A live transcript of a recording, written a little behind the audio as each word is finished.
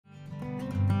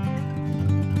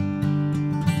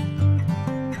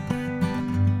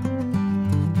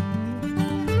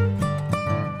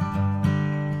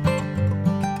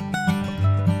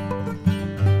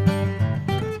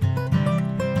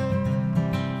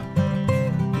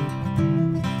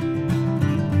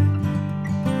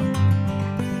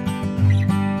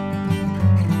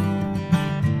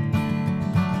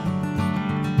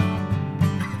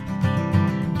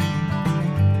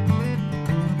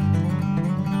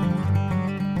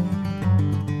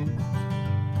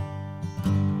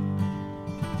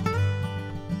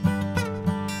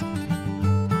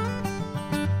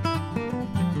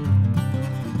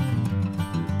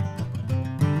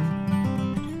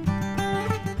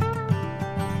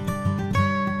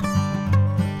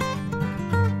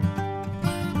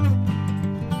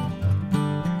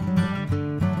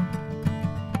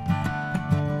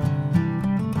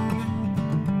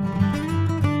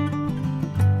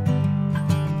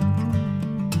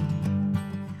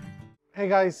Hey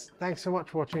guys, thanks so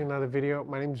much for watching another video.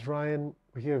 My name is Ryan.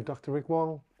 We're here with Dr. Rick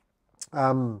Wong.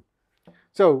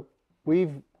 So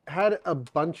we've had a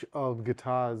bunch of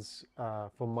guitars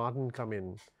from Martin come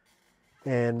in,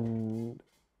 and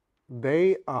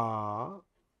they are,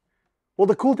 well,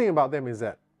 the cool thing about them is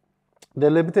that they're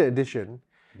limited edition,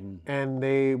 and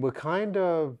they were kind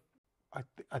of,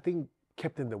 I think,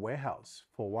 kept in the warehouse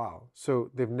for a while.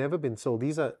 So they've never been sold.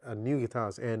 These are new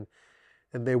guitars, and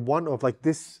they're one of, like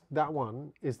this, that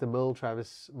one is the Merle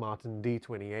Travis Martin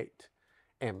D28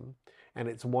 M, and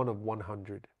it's one of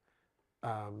 100.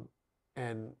 And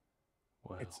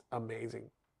Wow. it's amazing.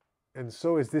 And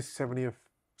so is this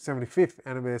 75th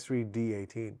anniversary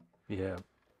D18. Yeah,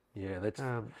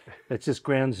 that's just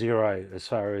ground zero as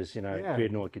far as, you know, Yeah.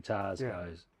 dreadnought guitars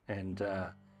goes. And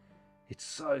it's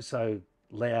so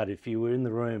loud. If you were in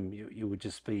the room, you would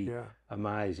just be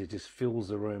amazed. It just fills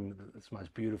the room with its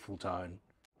most beautiful tone.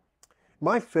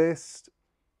 My first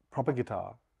proper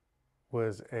guitar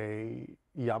was a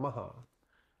Yamaha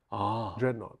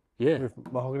dreadnought with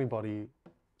mahogany body,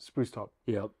 spruce top.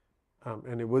 Yep.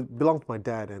 And it belonged to my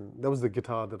dad, and that was the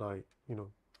guitar that I,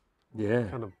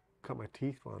 kind of cut my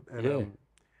teeth on. And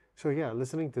so yeah,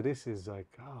 listening to this is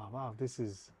like, oh wow, this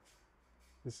is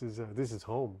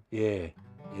home. Yeah,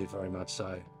 very much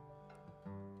so.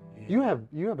 Yeah.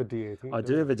 You have a D18. I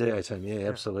do have a D18. Yeah,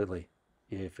 absolutely.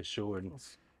 Yeah, for sure. And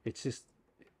it's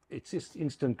just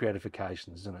instant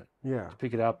gratification, isn't it? Yeah. To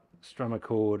pick it up, strum a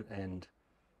chord, and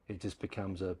it just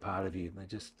becomes a part of you.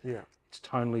 It's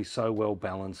tonally so well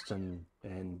balanced and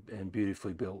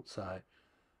beautifully built. So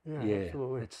yeah,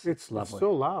 absolutely. It's lovely. It's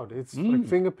so loud. It's like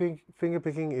finger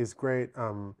picking is great.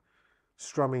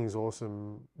 Strumming is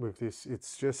awesome with this.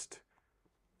 It's just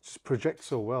projects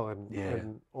so well,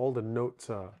 and all the notes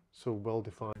are so well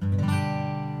defined.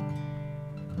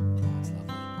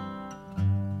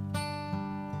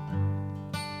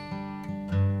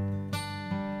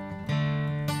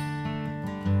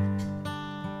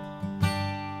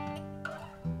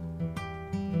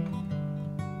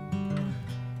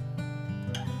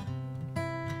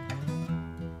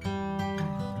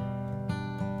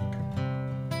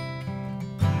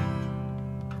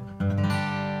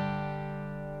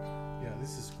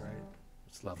 This is great.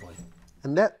 It's lovely.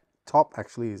 And that top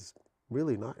actually is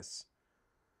really nice.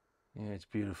 Yeah, it's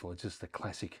beautiful. It's just a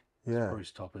classic spruce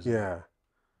top, isn't it? Yeah.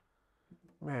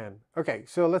 Man. Okay,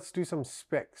 so let's do some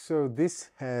specs. So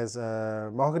this has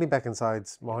mahogany back and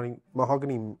sides,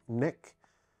 mahogany neck.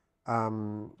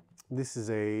 This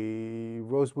is a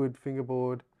rosewood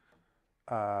fingerboard.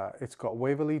 It's got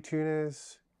Waverly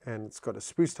tuners, and it's got a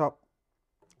spruce top.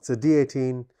 It's a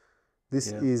D18. This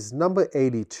is number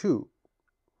 82.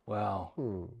 Wow.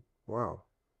 Wow.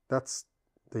 That's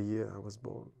the year I was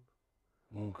born.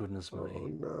 Oh, goodness me. Oh,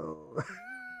 no.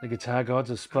 The guitar gods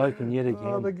have spoken yet again.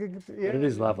 Oh, it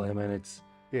is lovely. I mean, it's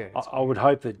it's I would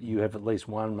hope that you have at least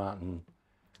one Martin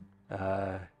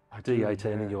D18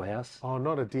 in your house. Oh,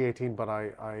 not a D18, but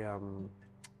I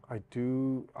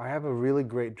have a really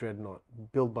great dreadnought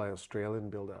built by Australian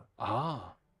builder.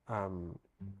 But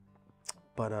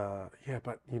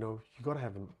you got to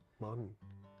have a Martin.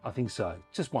 I think so.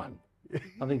 Just one.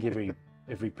 I think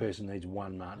every person needs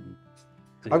one Martin.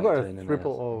 I've got a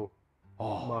 000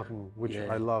 Martin, which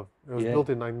I love. It was built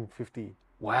in 1950.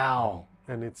 Wow.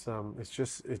 And it's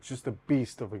just a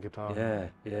beast of a guitar.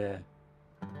 Yeah.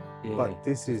 But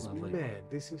this is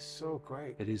this is so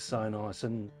great. It is so nice.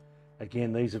 And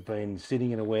again, these have been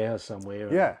sitting in a warehouse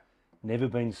somewhere. Yeah. Never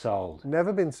been sold.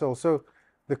 Never been sold. So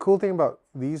the cool thing about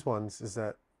these ones is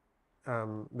that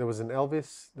there was an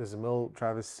Elvis, there's a Merle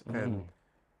Travis, and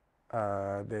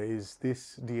there is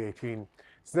this D18.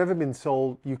 It's never been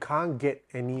sold. You can't get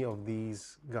any of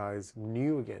these guys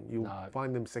new again. You'll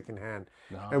find them secondhand.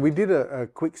 And we did a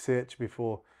quick search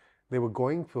before. They were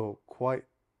going for quite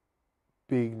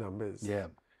big numbers.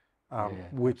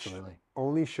 Which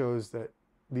only shows that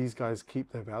these guys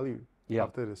keep their value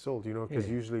after they're sold. Because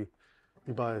usually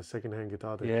you buy a secondhand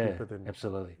guitar, they're cheaper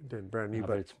than brand new.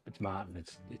 But it's Martin.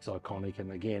 It's iconic.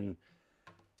 And again,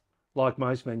 like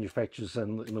most manufacturers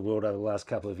in the world over the last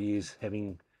couple of years,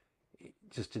 having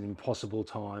just an impossible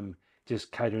time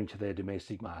just catering to their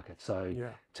domestic market. So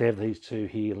to have these two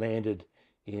here landed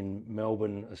in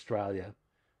Melbourne, Australia,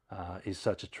 is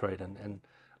such a treat. And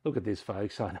look at this,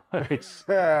 folks. I know it's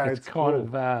kind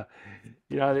cool. Of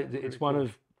it's one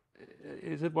of,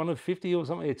 is it one of 50 or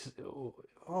something? It's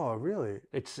oh really?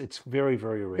 It's very,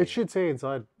 very rare. It should say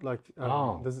inside, like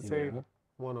does it say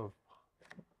one of?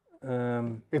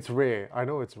 It's rare. I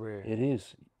know it's rare. It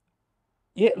is.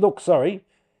 Yeah. Look, sorry.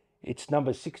 It's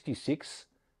number 66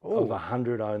 of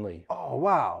 100 only. Oh,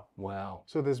 wow. Wow.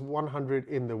 So there's 100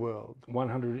 in the world.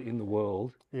 100 in the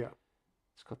world. Yeah.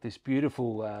 It's got this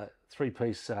beautiful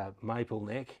three-piece maple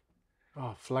neck.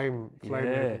 Oh, flame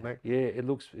Yeah, neck. yeah.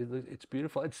 It's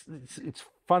beautiful. It's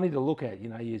funny to look at. You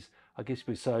know, I guess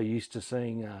we're so used to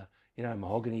seeing you know,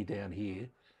 mahogany down here,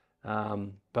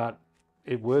 but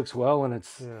it works well, and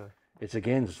it's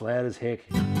again, it's loud as heck.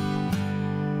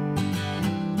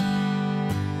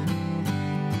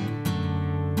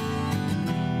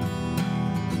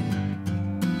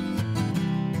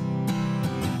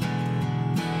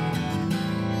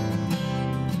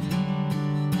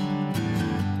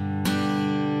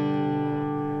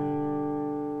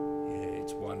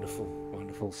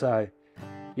 So,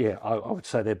 yeah, I would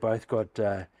say they've both got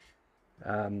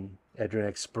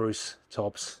Adrenax spruce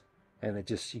tops, and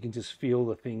you can just feel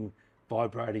the thing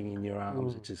vibrating in your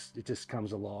arms. It just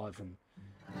comes alive, and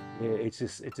yeah, it's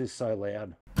just so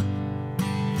loud.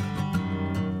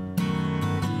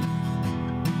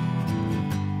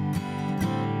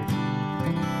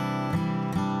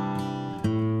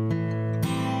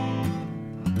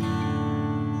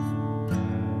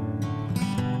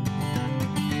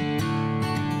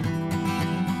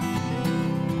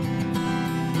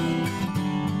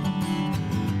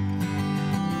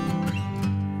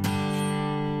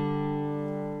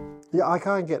 Yeah, I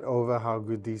can't get over how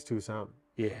good these two sound.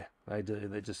 Yeah, they do.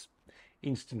 They're just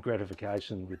instant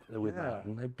gratification with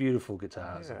Martin. They're beautiful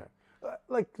guitars. Yeah.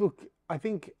 Like, look, I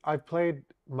think I've played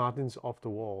Martins off the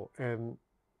wall, and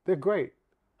they're great.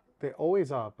 They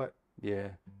always are, but yeah,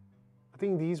 I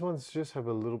think these ones just have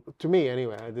a little, to me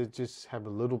anyway, they just have a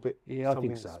little bit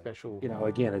something special. You know,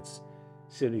 again, it's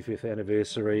 75th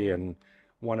anniversary and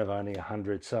one of only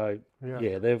 100. So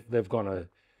yeah, they've gone to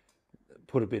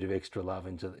put a bit of extra love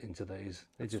into these.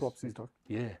 They just Swapsies talk.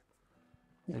 Yeah.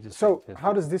 So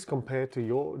how does this compare to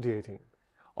your D18?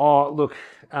 Oh, look,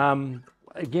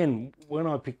 again, when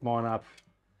I picked mine up,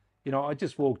 you know, I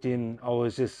just walked in, I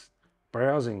was just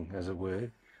browsing, as it were,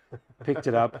 picked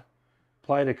it up,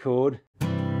 played a chord,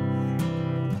 and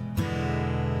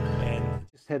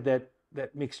just had that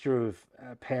mixture of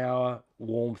power,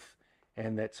 warmth,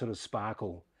 and that sort of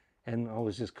sparkle. And I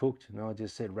was just cooked, and I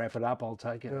just said, wrap it up, I'll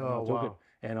take it. And I took it,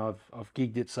 and I've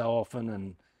gigged it so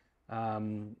often,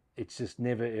 and it's just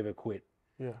never ever quit.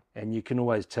 Yeah. And you can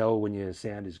always tell when your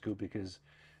sound is good, because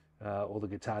all the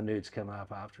guitar nerds come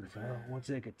up after and say, "Oh, what's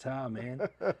that guitar, man?"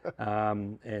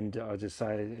 And I just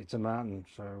say it's a Martin.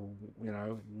 So, you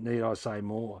know, need I say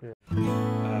more?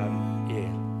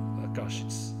 Yeah. Gosh,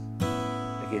 it's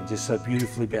again just so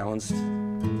beautifully balanced.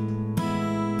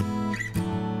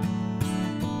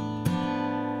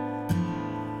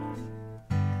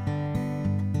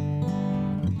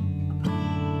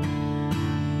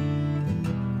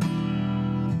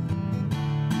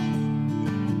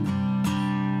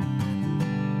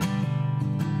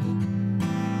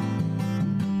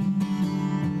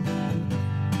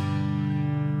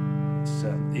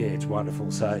 It's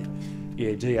wonderful. So,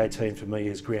 yeah, D18 for me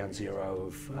is ground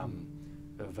zero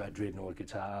of dreadnought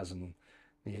guitars, and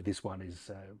yeah, this one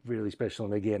is really special.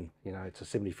 And again, you know, it's a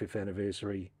 75th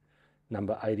anniversary,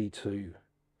 number 82.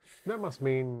 That must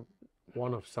mean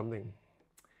one of something.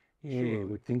 Yeah, sure.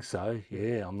 Would think so.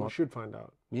 Yeah, We should find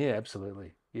out. Yeah,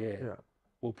 absolutely. Yeah.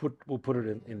 We'll put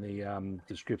it in the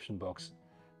description box.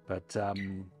 But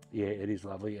yeah, it is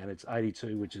lovely, and it's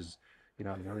 82, which is, you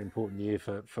know, a very important year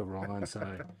for Ryan. So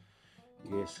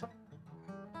yes.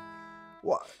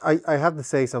 Well, I have to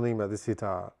say something about this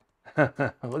guitar.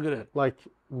 Look at it. Like,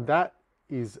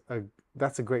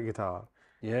 that's a great guitar.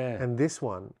 Yeah. And this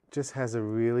one just has a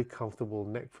really comfortable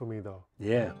neck for me, though.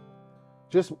 Yeah.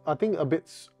 Just, I think a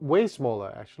bit way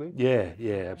smaller, actually. Yeah,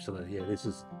 absolutely. Yeah,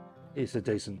 it's a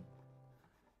decent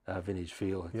vintage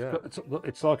feel.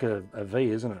 It's like a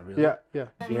V, isn't it? Really?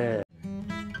 Yeah.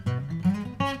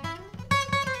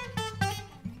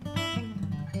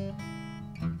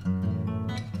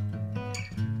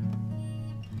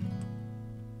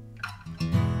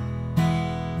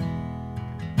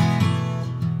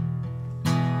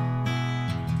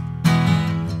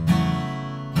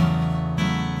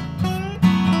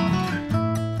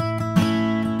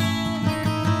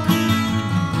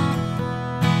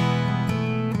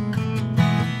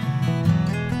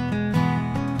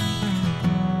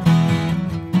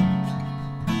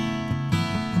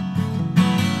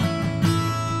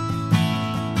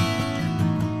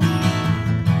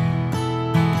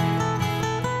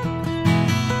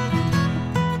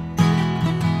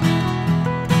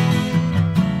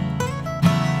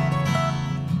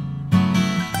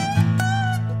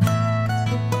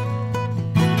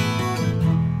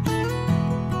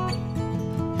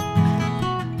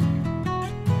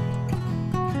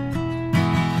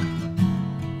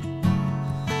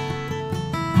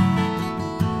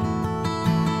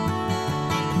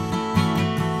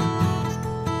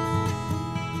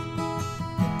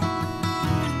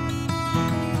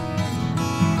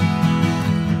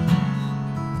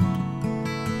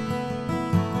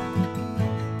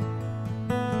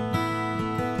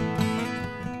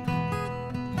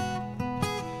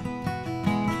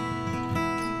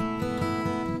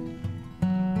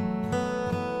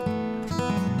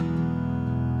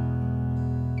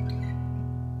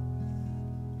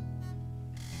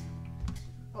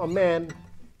 Oh man,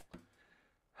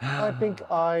 I think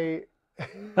I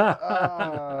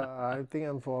think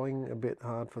I'm falling a bit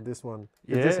hard for this one.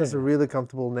 This has a really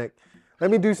comfortable neck. Let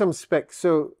me do some specs.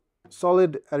 So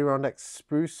solid Adirondack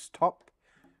spruce top,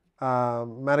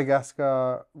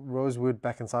 Madagascar rosewood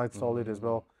back and side solid as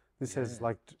well. This has,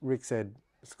 like Rick said,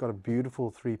 it's got a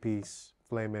beautiful 3-piece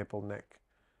flame maple neck.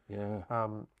 Yeah.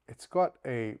 It's got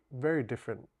a very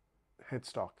different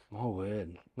headstock. Oh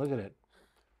word! Look at it.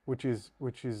 Which is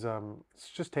it's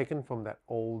just taken from that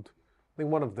old, I think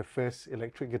one of the first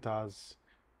electric guitars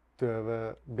to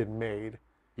ever been made.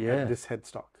 Yeah. This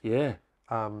headstock. Yeah.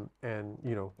 And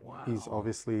you know, he's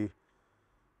obviously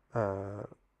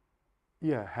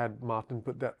had Martin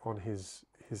put that on his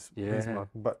Martin.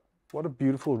 But what a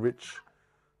beautiful rich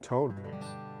tone.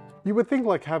 You would think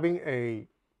like having a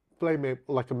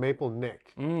like a maple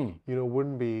neck, you know,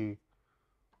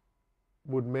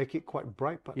 would make it quite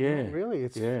bright, but not really.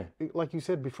 It's like you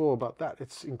said before about that.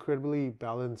 It's incredibly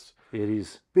balanced. It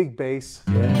is. Big bass.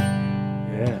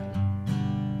 Yeah.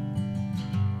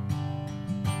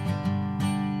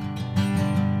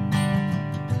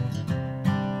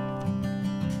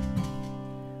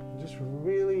 Just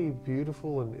really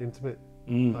beautiful and intimate.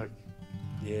 Like,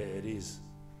 yeah, it is.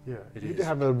 Yeah, you'd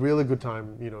have a really good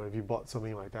time, you know, if you bought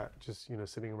something like that, just, you know,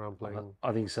 sitting around playing.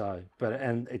 I think so.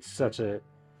 And it's such a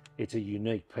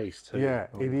unique piece too. Yeah,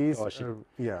 it is.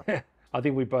 Yeah. I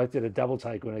think we both did a double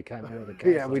take when it came out of the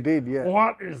case. Yeah, we did. Yeah.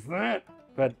 What is that?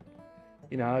 But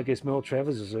you know, I guess Merle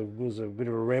Travers was a bit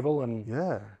of a rebel, and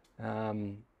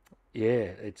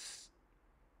it's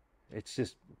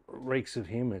just reeks of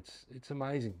him. It's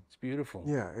amazing. It's beautiful.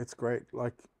 Yeah, it's great.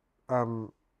 Like,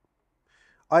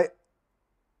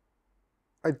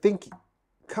 I think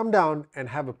come down and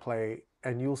have a play,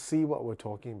 and you'll see what we're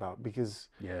talking about, because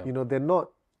you know, they're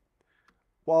not.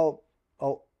 Well,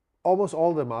 almost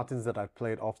all the Martins that I've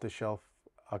played off the shelf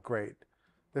are great.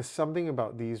 There's something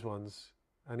about these ones,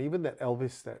 and even that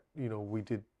Elvis that, you know, we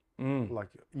did, like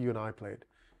you and I played.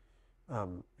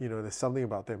 You know, there's something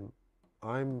about them.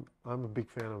 I'm a big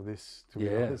fan of this, to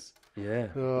be honest. Yeah,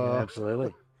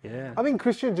 absolutely. Yeah. I think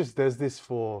Christian just does this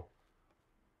for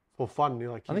fun. You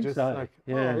know, like, I think just so. like,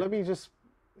 oh, let me just,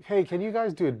 hey, can you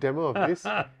guys do a demo of this?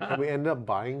 And we end up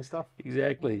buying stuff.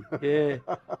 Exactly. Yeah.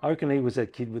 I reckon he was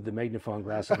that kid with the magnifying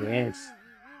glass of the ants.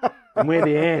 And we're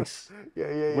the ants.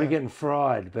 We're getting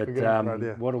fried, but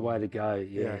what a way to go.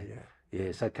 Yeah.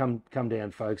 So come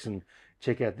down, folks, and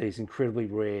check out these incredibly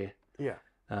rare you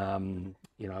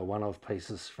know, one-off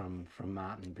pieces from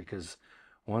Martin, because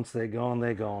once they're gone,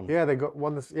 they're gone. Yeah, they got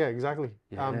one. Exactly.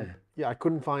 I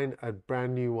couldn't find a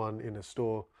brand new one in a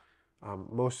store.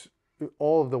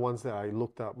 All of the ones that I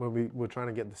looked up when we were trying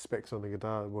to get the specs on the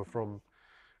guitar were from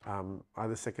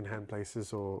either secondhand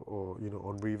places or you know,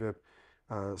 on Reverb.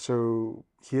 So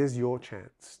here's your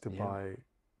chance to buy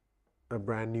a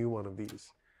brand new one of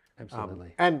these.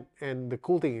 Absolutely. And the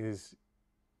cool thing is,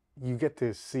 you get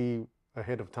to see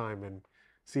ahead of time and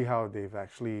see how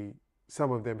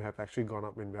some of them have actually gone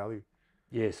up in value.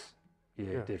 Yes.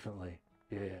 Yeah, definitely.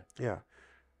 Yeah.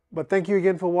 But thank you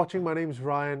again for watching. My name's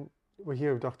Ryan. We're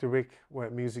here with Dr. Rick. We're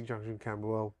at Music Junction,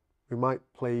 Camberwell. We might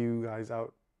play you guys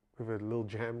out with a little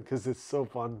jam, because it's so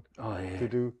fun to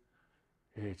do.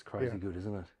 Yeah, it's crazy good,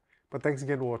 isn't it? But thanks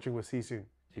again for watching. We'll see you soon.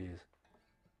 Cheers.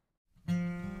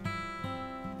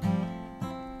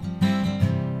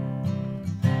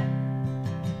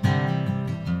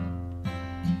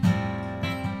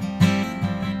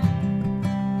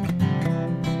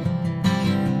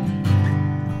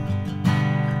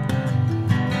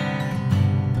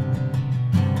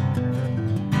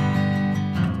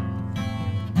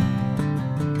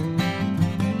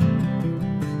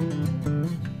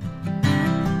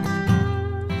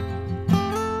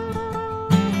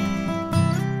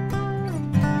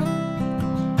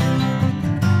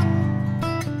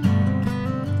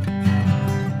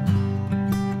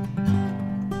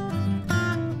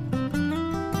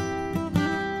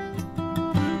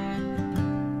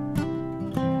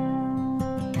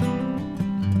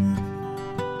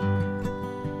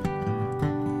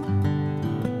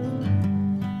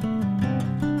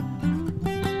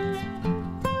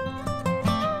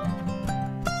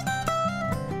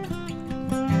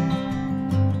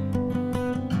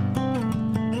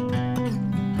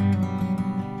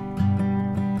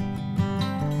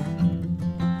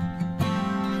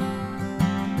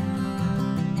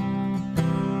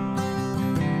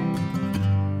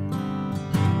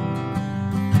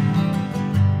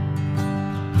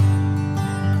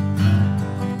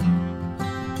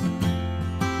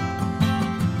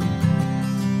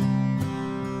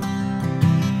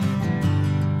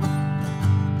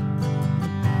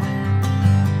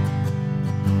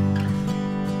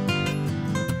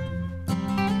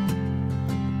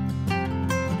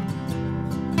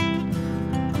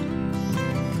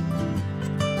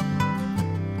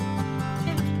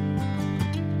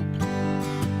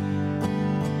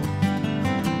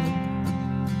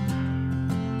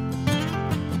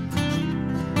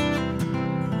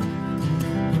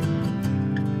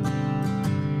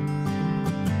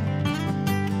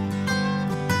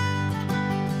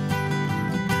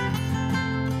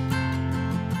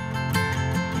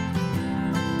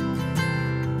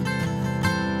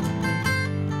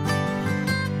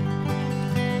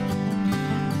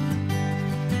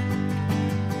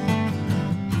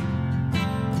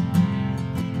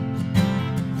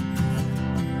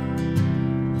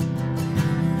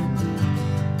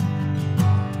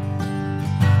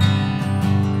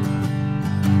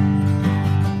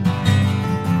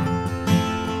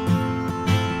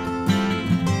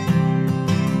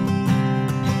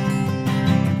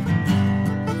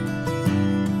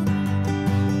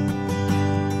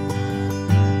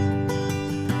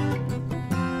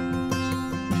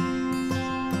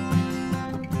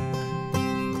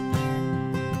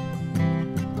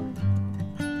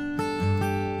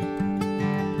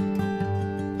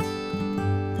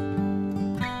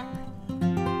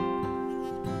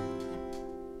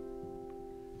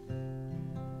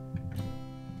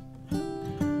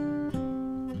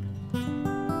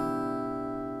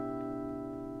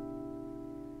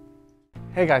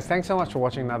 Hey guys, thanks so much for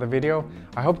watching another video.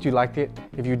 I hope you liked it.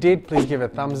 If you did, please give it a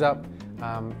thumbs up.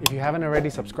 If you haven't already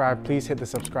subscribed, please hit the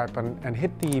subscribe button and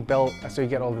hit the bell so you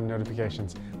get all the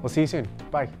notifications. We'll see you soon.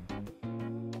 Bye.